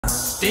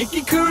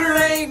Stinky cooter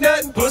ain't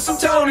nothing, put some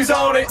Tonys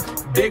on it.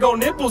 Big ol'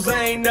 nipples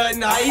ain't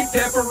nothing, I eat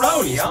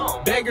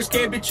pepperoni. Beggars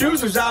can't be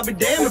choosers, I'll be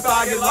damned if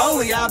I get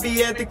lonely. I'll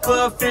be at the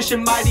club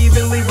fishing, might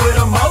even leave with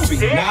a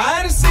Moby. Now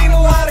I done seen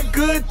a lot of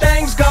good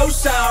things go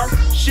sour.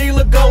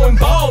 Sheila going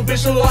bald,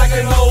 bitch look like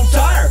an old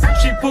tire.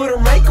 She put her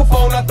makeup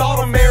on, I thought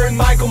I'm marrying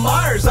Michael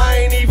Myers. I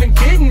ain't even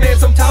kidding, man,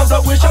 sometimes I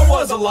wish I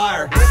was a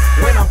liar.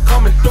 When I'm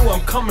coming through,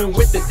 I'm coming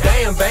with the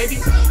damn, baby.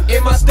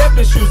 In my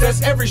stepping shoes,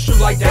 that's every shoe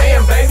like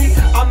damn, baby.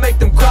 I make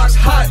them crocs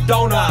hot,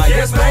 don't I?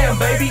 Yes, ma'am,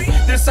 baby.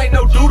 This ain't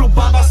no doodle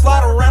bob, I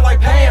slide around like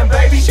Pam,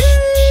 baby.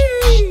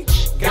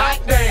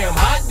 Goddamn,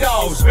 hot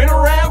dog, spin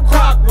around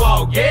croc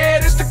walk. Yeah,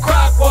 this the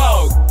croc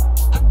walk.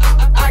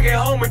 I get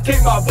home and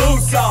kick my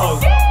boots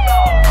off.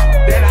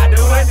 Then I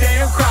do a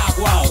damn croc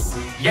walk.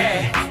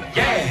 Yeah.